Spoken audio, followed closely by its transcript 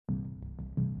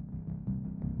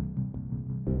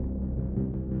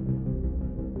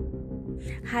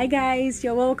Hi guys,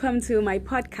 you're welcome to my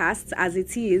podcast. As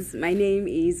it is, my name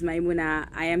is Maimuna.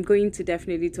 I am going to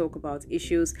definitely talk about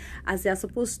issues as they're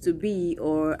supposed to be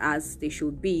or as they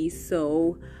should be.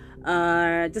 So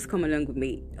just come along with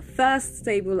me. First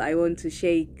table I want to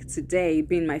shake today,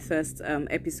 being my first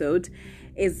episode,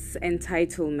 is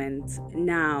entitlement.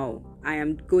 Now I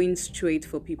am going straight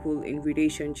for people in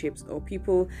relationships or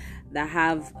people that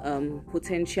have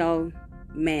potential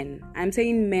men. I'm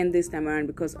saying men this time around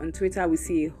because on Twitter we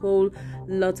see a whole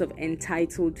lot of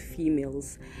entitled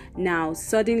females. Now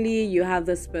suddenly you have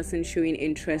this person showing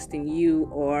interest in you,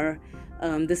 or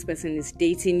this person is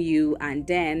dating you, and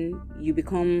then you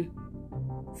become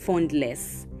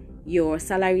fundless. Your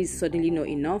salary is suddenly not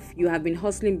enough. You have been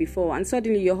hustling before and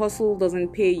suddenly your hustle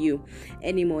doesn't pay you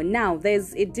anymore. Now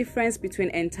there's a difference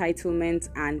between entitlement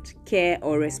and care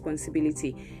or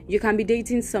responsibility. You can be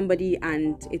dating somebody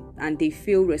and they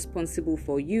feel responsible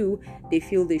for you. They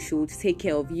feel they should take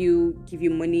care of you, give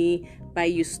you money, buy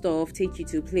you stuff, take you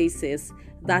to places.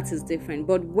 That is different.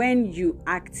 But when you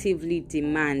actively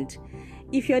demand,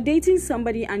 if you're dating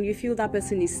somebody and you feel that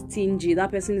person is stingy,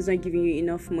 that person is not giving you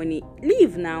enough money,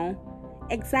 leave now.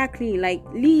 Exactly, like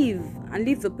leave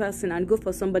the person and go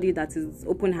for somebody that is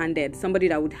open-handed, somebody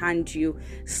that would hand you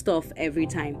stuff every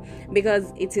time.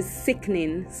 Because it is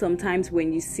sickening sometimes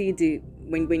when you see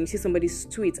when you see somebody's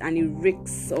tweet and it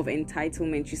reeks of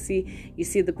entitlement. You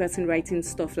see the person writing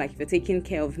stuff like, if you're taking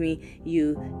care of me,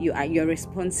 you're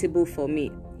responsible for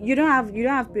me. You don't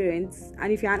have parents,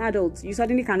 and if you're an adult, you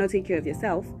suddenly cannot take care of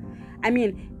yourself. I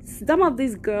mean, some of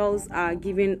these girls are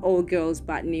giving all girls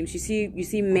bad names. You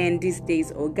see men these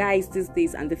days or guys these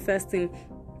days, and the first thing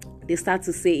they start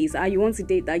to say is, you want to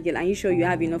date that girl? Are you sure you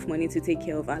have enough money to take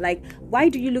care of her? Like, why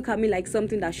do you look at me like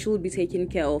something that should be taken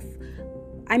care of?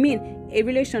 I mean, a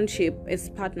relationship is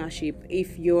partnership.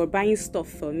 If you're buying stuff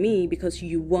for me because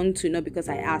you want to, not because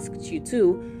I asked you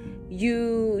to,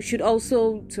 you should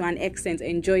also, to an extent,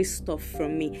 enjoy stuff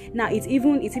from me. Now, it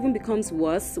even becomes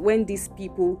worse when these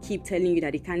people keep telling you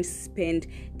that they can't spend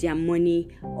their money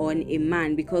on a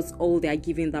man because all they are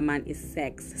giving the man is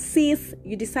sex. Sis,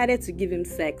 you decided to give him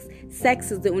sex. Sex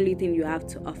is the only thing you have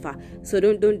to offer. So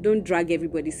don't drag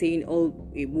everybody saying all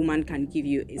a woman can give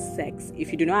you is sex.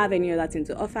 If you do not have any other thing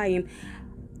to offer him,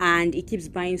 and he keeps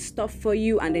buying stuff for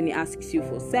you, and then he asks you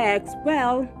for sex,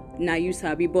 well, now you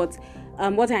sabi. But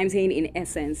what I'm saying in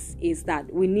essence is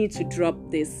that we need to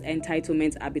drop this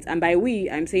entitlement habit. And by we,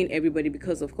 I'm saying everybody,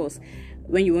 because of course,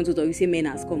 when you want to talk, you say men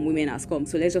has come, women has come.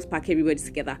 So let's just pack everybody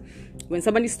together. When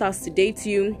somebody starts to date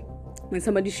you, when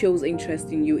somebody shows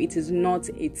interest in you, it is not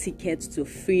a ticket to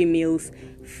free meals,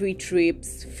 free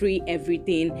trips, free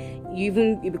everything.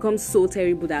 You become so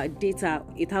terrible that data,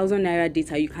 1,000 naira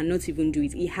data, you cannot even do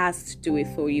it. It has to do it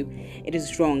for you. It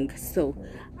is wrong. So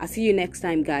I'll see you next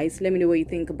time, guys. Let me know what you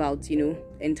think about,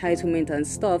 entitlement and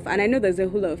stuff. And I know there's a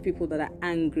whole lot of people that are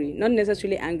angry, not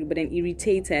necessarily angry, but then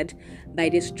irritated by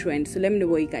this trend. So let me know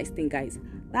what you guys think, guys.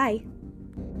 Bye.